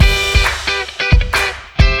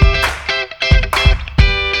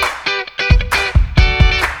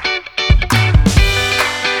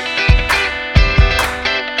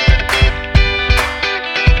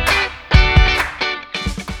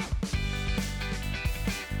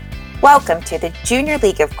Welcome to the Junior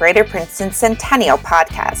League of Greater Princeton Centennial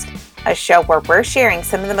Podcast, a show where we're sharing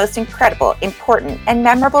some of the most incredible, important, and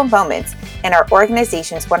memorable moments in our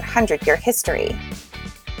organization's 100-year history.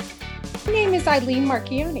 My name is Eileen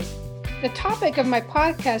Marchioni. The topic of my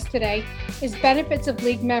podcast today is benefits of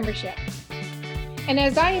league membership. And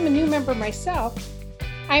as I am a new member myself,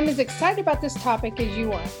 I am as excited about this topic as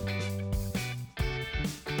you are.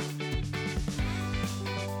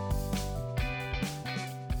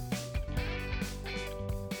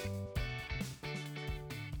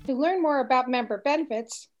 To learn more about member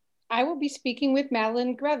benefits, I will be speaking with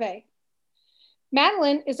Madeline Greve.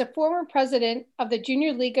 Madeline is a former president of the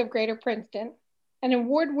Junior League of Greater Princeton, an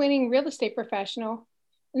award-winning real estate professional,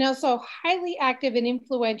 and also highly active and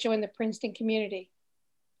influential in the Princeton community.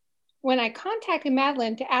 When I contacted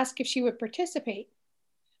Madeline to ask if she would participate,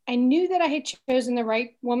 I knew that I had chosen the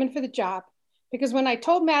right woman for the job because when I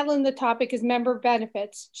told Madeline the topic is member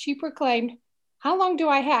benefits, she proclaimed, "How long do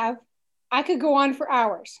I have? I could go on for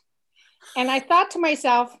hours." And I thought to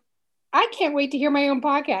myself, I can't wait to hear my own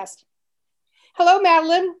podcast. Hello,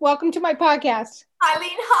 Madeline. Welcome to my podcast. Eileen,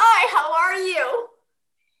 hi. How are you?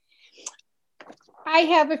 I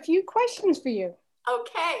have a few questions for you.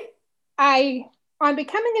 Okay. On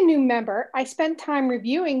becoming a new member, I spent time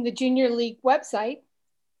reviewing the Junior League website,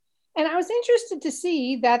 and I was interested to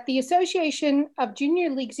see that the Association of Junior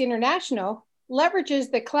Leagues International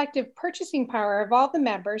leverages the collective purchasing power of all the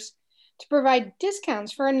members to provide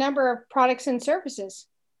discounts for a number of products and services.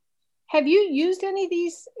 Have you used any of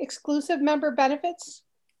these exclusive member benefits?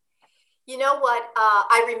 You know what?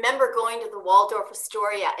 I remember going to the Waldorf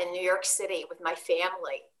Astoria in New York City with my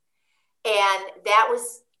family, and that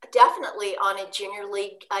was definitely on a Junior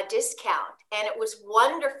League discount, and it was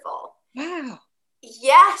wonderful. Wow.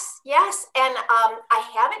 Yes. And I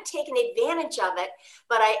haven't taken advantage of it,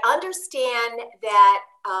 but I understand that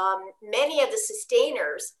many of the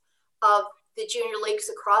sustainers of the junior leagues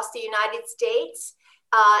across the United States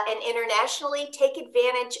and internationally take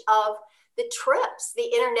advantage of the trips, the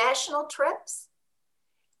international trips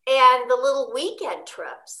and the little weekend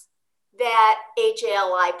trips that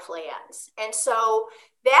AJLI plans. And so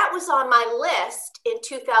that was on my list in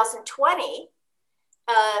 2020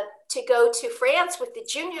 to go to France with the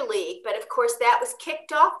Junior League. But of course, that was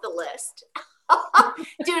kicked off the list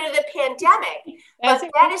due to the pandemic. But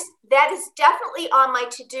that is definitely on my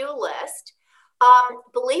to-do list.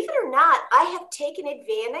 Believe it or not, I have taken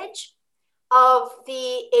advantage of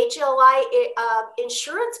the HLI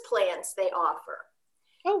insurance plans they offer.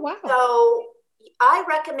 Oh, wow. So I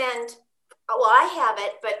recommend, well, I have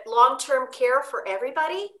it, but long-term care for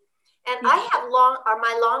everybody. And I have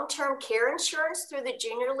my long-term care insurance through the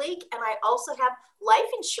Junior League, and I also have life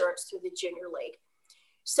insurance through the Junior League.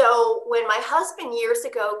 So when my husband years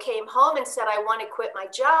ago came home and said, "I want to quit my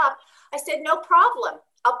job," I said, "No problem.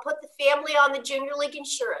 I'll put the family on the Junior League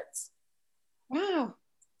insurance." Wow.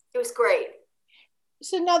 It was great.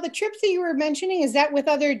 So now the trips that you were mentioning, is that with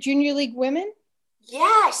other Junior League women?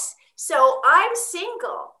 Yes. So I'm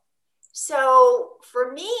single. So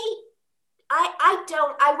for me,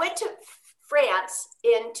 I went to France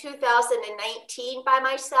in 2019 by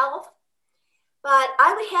myself, but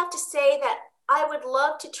I would have to say that I would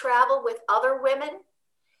love to travel with other women,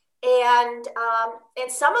 and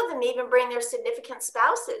some of them even bring their significant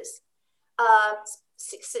spouses,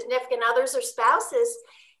 significant others or spouses,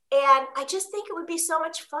 and I just think it would be so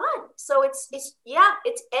much fun. So it's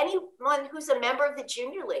anyone who's a member of the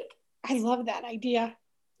Junior League. I love that idea.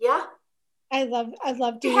 Yeah. I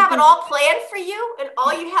love doing You have it all planned for you, and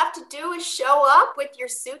all you have to do is show up with your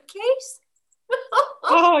suitcase.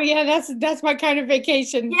 Oh yeah, that's my kind of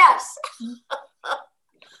vacation. Yes.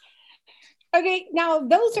 Okay, now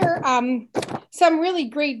those are some really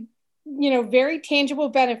great, very tangible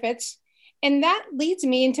benefits. And that leads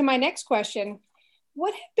me into my next question.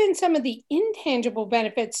 What have been some of the intangible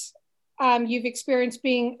benefits you've experienced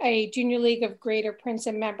being a Junior League of Greater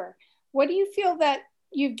Princeton member? What do you feel that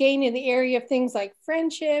you've gained in the area of things like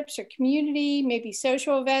friendships or community, maybe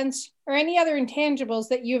social events, or any other intangibles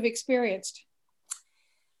that you've experienced?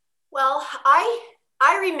 Well,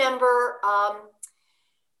 I remember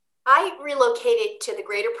I relocated to the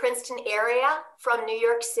Greater Princeton area from New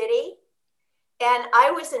York City, and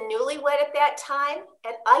I was a newlywed at that time,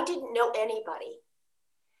 and I didn't know anybody.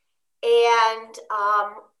 And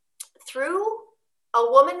through a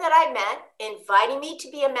woman that I met inviting me to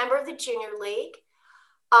be a member of the Junior League,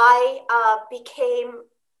 I became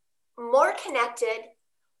more connected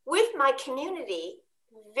with my community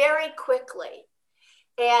very quickly.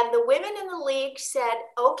 And the women in the league said,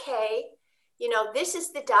 "Okay, this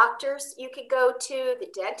is the doctors you could go to,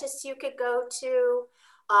 the dentists you could go to.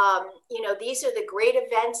 These are the great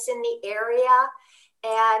events in the area.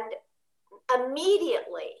 And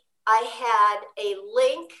immediately I had a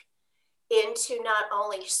link into not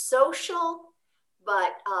only social,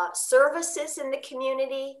 but services in the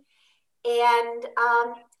community. And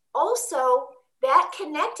also that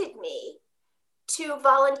connected me to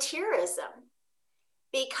volunteerism,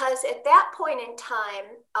 because at that point in time,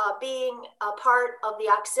 being a part of the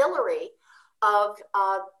auxiliary of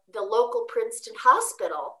the local Princeton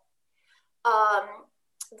hospital,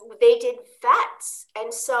 they did vets.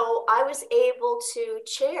 And so I was able to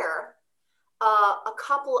chair a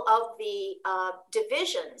couple of the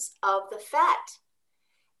divisions of the FET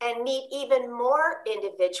and meet even more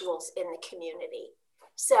individuals in the community.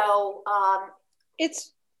 So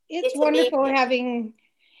it's wonderful having,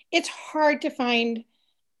 it's hard to find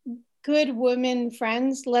good women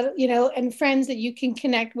friends, and friends that you can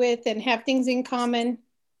connect with and have things in common.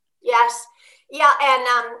 Yes. Yeah. And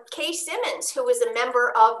Kay Simmons, who was a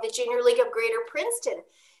member of the Junior League of Greater Princeton,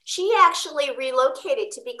 she actually relocated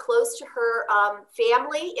to be close to her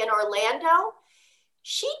family in Orlando.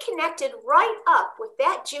 She connected right up with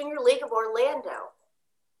that Junior League of Orlando.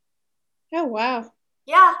 Oh, wow.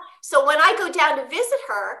 Yeah. So when I go down to visit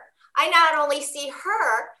her, I not only see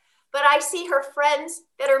her, but I see her friends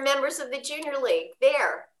that are members of the Junior League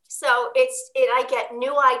there. So I get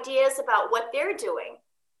new ideas about what they're doing.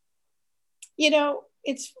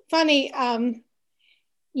 It's funny.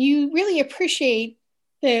 You really appreciate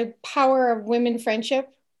the power of women friendship,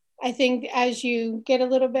 I think, as you get a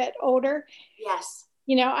little bit older. Yes.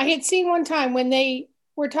 I had seen one time when they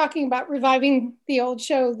were talking about reviving the old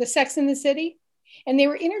show, The Sex and the City, and they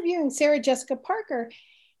were interviewing Sarah Jessica Parker.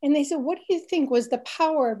 And they said, what do you think was the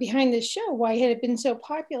power behind this show? Why had it been so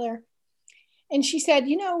popular? And she said,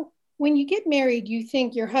 when you get married, you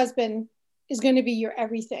think your husband is going to be your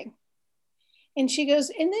everything. And she goes,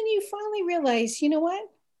 and then you finally realize, you know what?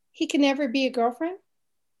 He can never be a girlfriend.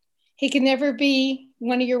 He can never be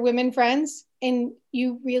one of your women friends. And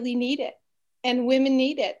you really need it. And women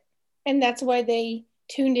need it. And that's why they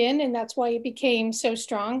tuned in. And that's why it became so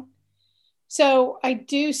strong. So I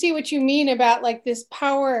do see what you mean about like this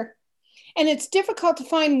power. And it's difficult to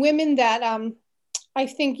find women that I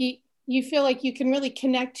think you feel like you can really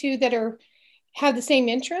connect to that have the same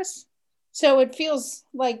interests. So it feels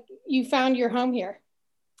like you found your home here.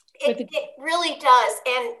 It really does.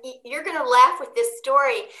 And you're going to laugh with this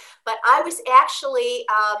story, but I was actually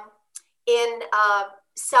in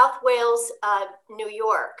South Wales, New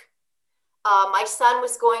York. My son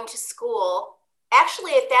was going to school.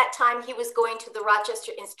 Actually, at that time, he was going to the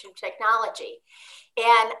Rochester Institute of Technology.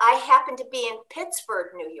 And I happened to be in Pittsburgh,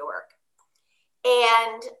 New York.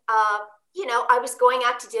 And I was going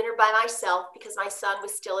out to dinner by myself because my son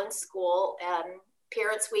was still in school and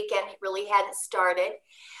Parents' Weekend really hadn't started.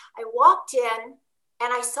 I walked in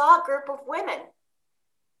and I saw a group of women.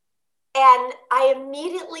 And I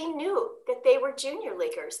immediately knew that they were junior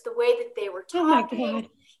leaguers, the way that they were talking,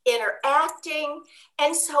 interacting.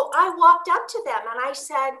 And so I walked up to them and I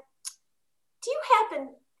said, do you happen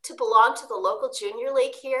to belong to the local junior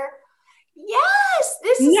league here? Yes,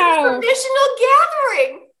 this is a provisional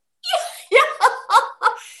gathering.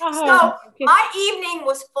 So my evening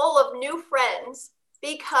was full of new friends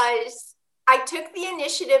because I took the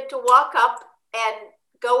initiative to walk up and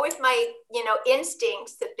go with my,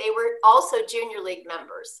 instincts that they were also junior league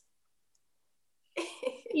members.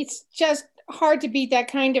 It's just hard to beat that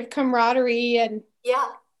kind of camaraderie. And yeah.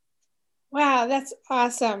 Wow, that's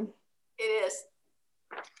awesome. It is.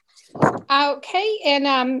 Okay,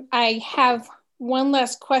 and I have one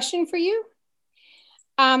last question for you.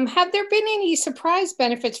 Have there been any surprise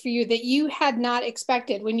benefits for you that you had not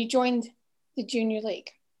expected when you joined the Junior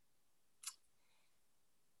League?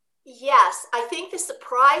 Yes, I think the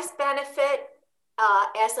surprise benefit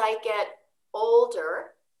as I get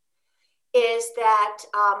older is that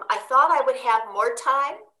I thought I would have more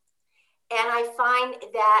time, and I find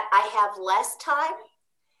that I have less time.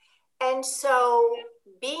 And so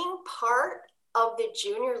being part of the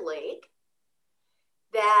Junior League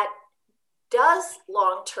that does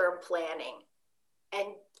long-term planning and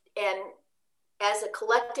as a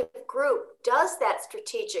collective group does that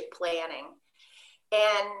strategic planning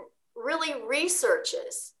and really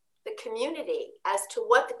researches the community as to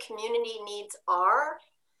what the community needs are,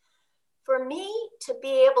 for me to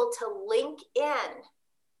be able to link in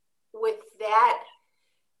with that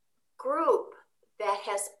group that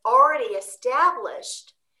has already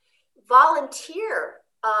established volunteer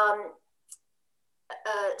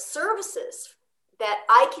services that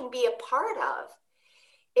I can be a part of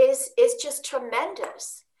is just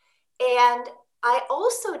tremendous. And I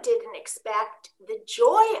also didn't expect the joy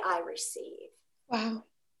I received. Wow.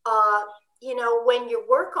 When you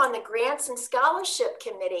work on the Grants and Scholarship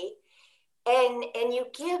Committee and you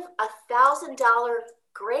give $1,000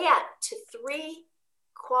 grant to 3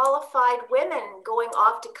 qualified women going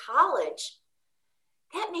off to college,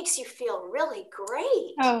 that makes you feel really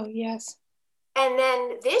great. Oh, yes. And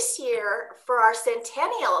then this year for our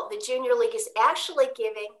centennial, the Junior League is actually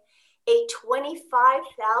giving a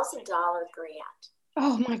 $25,000 grant.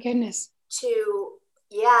 Oh my goodness. To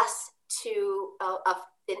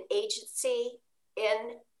an agency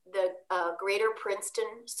in the greater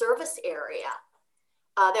Princeton service area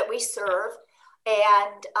that we serve.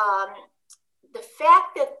 And the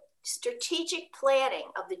fact that strategic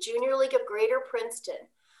planning of the Junior League of Greater Princeton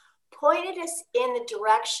pointed us in the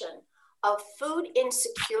direction of food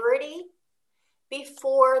insecurity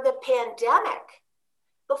before the pandemic,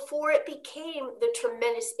 before it became the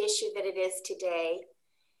tremendous issue that it is today,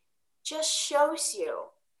 just shows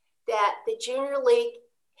you that the Junior League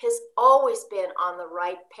has always been on the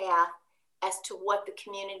right path as to what the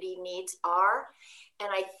community needs are. And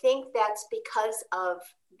I think that's because of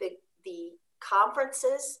the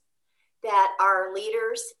conferences that our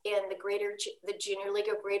leaders in the Junior League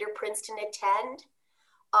of Greater Princeton attend,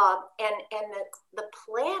 and the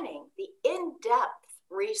planning, the in-depth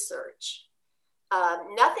research.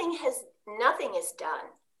 Nothing is done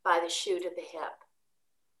by the shoe to the hip.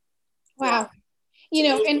 Wow.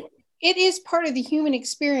 And it is part of the human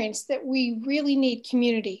experience that we really need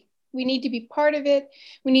community. We need to be part of it.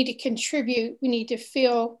 We need to contribute. We need to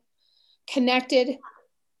feel connected.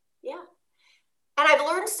 Yeah. And I've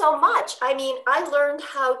learned so much. I mean, I learned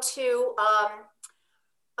how to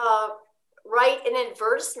write an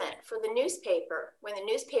advertisement for the newspaper when the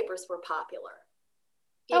newspapers were popular.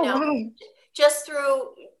 Wow. Just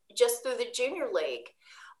through the Junior League.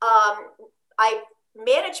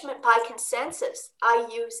 Management by consensus, I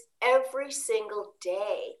use every single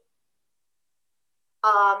day.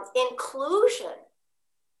 Inclusion,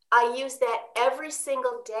 I use that every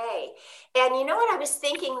single day. And you know what I was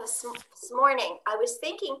thinking this morning? I was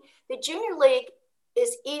thinking the Junior League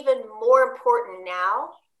is even more important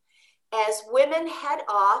now as women head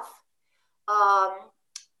off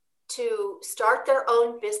to start their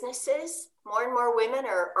own businesses. More and more women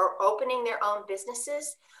are opening their own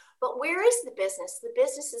businesses. But where is the business? The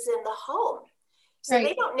business is in the home. So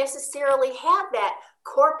They don't necessarily have that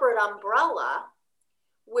corporate umbrella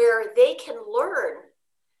where they can learn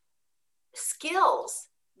skills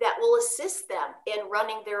that will assist them in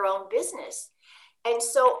running their own business. And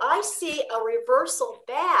so I see a reversal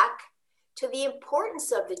back to the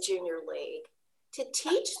importance of the Junior League to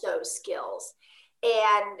teach those skills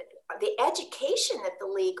and the education that the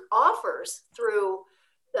league offers through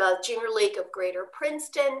the Junior League of Greater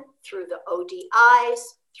Princeton, through the ODIs,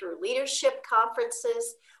 through leadership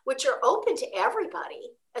conferences, which are open to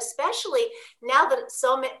everybody, especially now that it's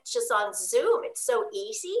so much just on Zoom, it's so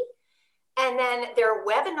easy. And then there are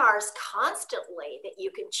webinars constantly that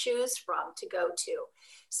you can choose from to go to.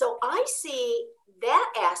 So I see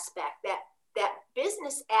that aspect, that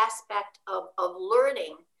business aspect of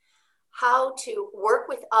learning how to work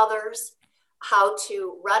with others, how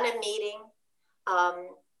to run a meeting.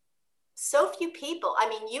 So few people, I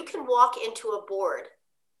mean, you can walk into a board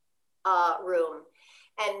room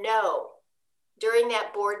and know during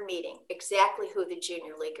that board meeting exactly who the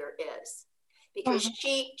junior leaguer is, because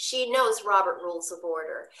she knows Robert Rules of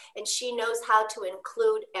Order, and she knows how to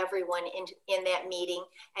include everyone in that meeting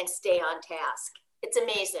and stay on task. It's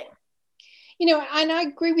amazing. You know, and I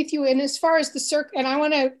agree with you. And as far as the circle, and I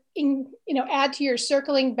want to, add to your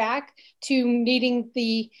circling back to needing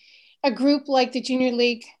a group like the Junior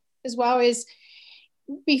League as well, is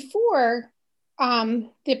before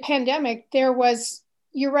the pandemic,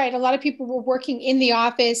 you're right, a lot of people were working in the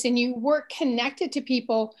office and you were connected to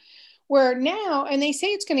people, where now, and they say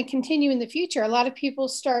it's going to continue in the future, a lot of people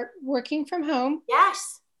start working from home.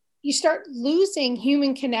 Yes. You start losing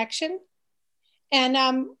human connection. And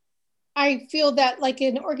I feel that like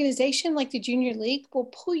an organization like the Junior League will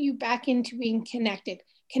pull you back into being connected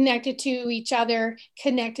to each other,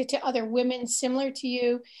 connected to other women similar to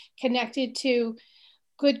you, connected to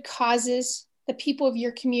good causes, the people of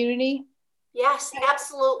your community. Yes,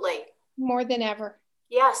 absolutely. More than ever.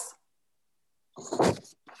 Yes.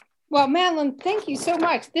 Well, Madeline, thank you so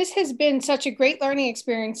much. This has been such a great learning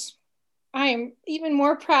experience. I am even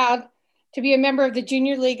more proud to be a member of the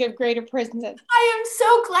Junior League of Greater Princeton. I am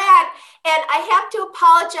so glad. And I have to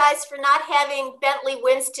apologize for not having Bentley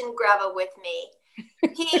Winston Greve with me.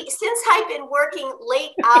 Since I've been working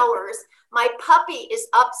late hours, my puppy is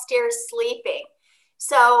upstairs sleeping.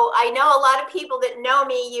 So I know a lot of people that know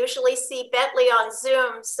me usually see Bentley on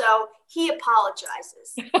Zoom, so he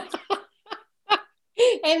apologizes.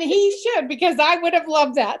 And he should, because I would have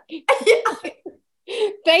loved that. Yeah.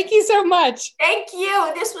 Thank you so much. Thank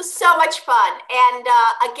you. This was so much fun. And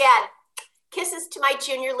again, kisses to my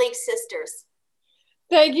Junior League sisters.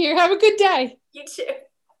 Thank you. Have a good day. You too.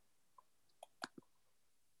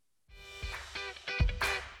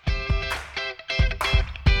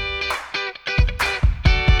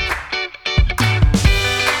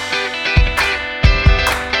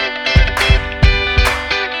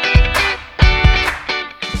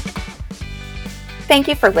 Thank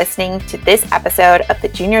you for listening to this episode of the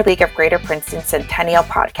Junior League of Greater Princeton Centennial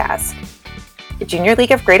Podcast. The Junior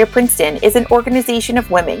League of Greater Princeton is an organization of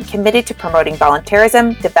women committed to promoting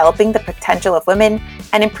volunteerism, developing the potential of women,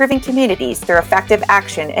 and improving communities through effective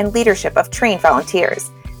action and leadership of trained volunteers.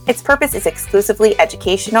 Its purpose is exclusively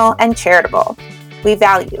educational and charitable. We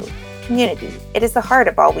value community. It is the heart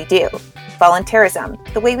of all we do.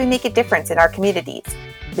 Volunteerism, the way we make a difference in our communities.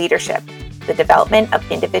 Leadership, the development of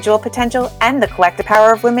individual potential and the collective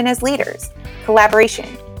power of women as leaders.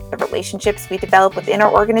 Collaboration, the relationships we develop within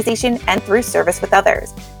our organization and through service with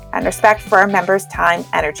others. And respect for our members' time,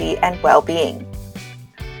 energy, and well-being.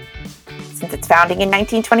 Since its founding in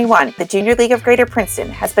 1921, the Junior League of Greater Princeton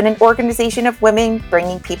has been an organization of women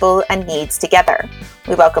bringing people and needs together.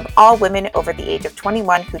 We welcome all women over the age of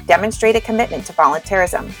 21 who demonstrate a commitment to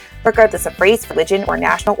volunteerism, regardless of race, religion, or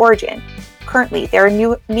national origin. Currently, there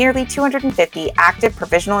are nearly 250 active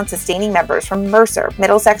provisional and sustaining members from Mercer,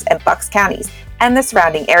 Middlesex, and Bucks counties and the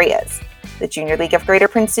surrounding areas. The Junior League of Greater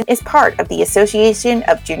Princeton is part of the Association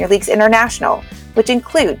of Junior Leagues International, which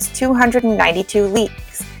includes 292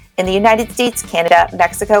 leagues in the United States, Canada,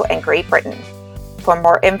 Mexico, and Great Britain. For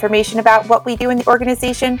more information about what we do in the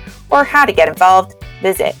organization or how to get involved,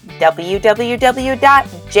 visit www.jlgp.org.